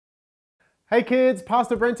Hey kids,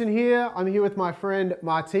 Pastor Brenton here. I'm here with my friend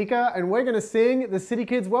Martika and we're going to sing the City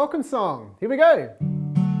Kids Welcome Song. Here we go.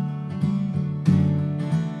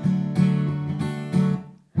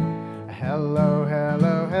 Hello,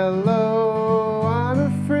 hello, hello, I'm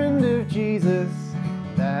a friend of Jesus,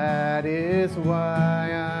 that is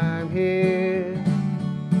why I'm here.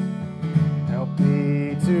 Help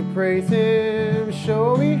me to praise Him,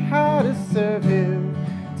 show me how to serve Him,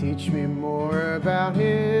 teach me more about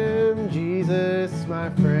Him, Jesus my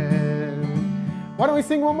friend. Why don't we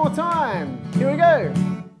sing one more time? Here we go.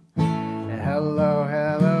 Hello,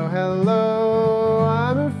 hello, hello,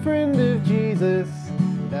 I'm a friend of Jesus,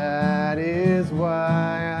 that is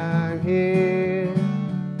why I'm here.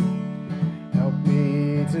 Help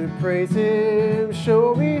me to praise Him,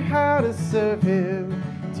 show me how to serve Him,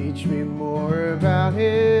 teach me more about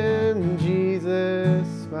Him, Jesus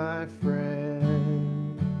my friend.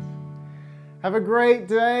 Have a great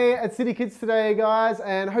day at City Kids today, guys,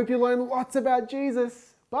 and hope you learn lots about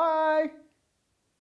Jesus. Bye!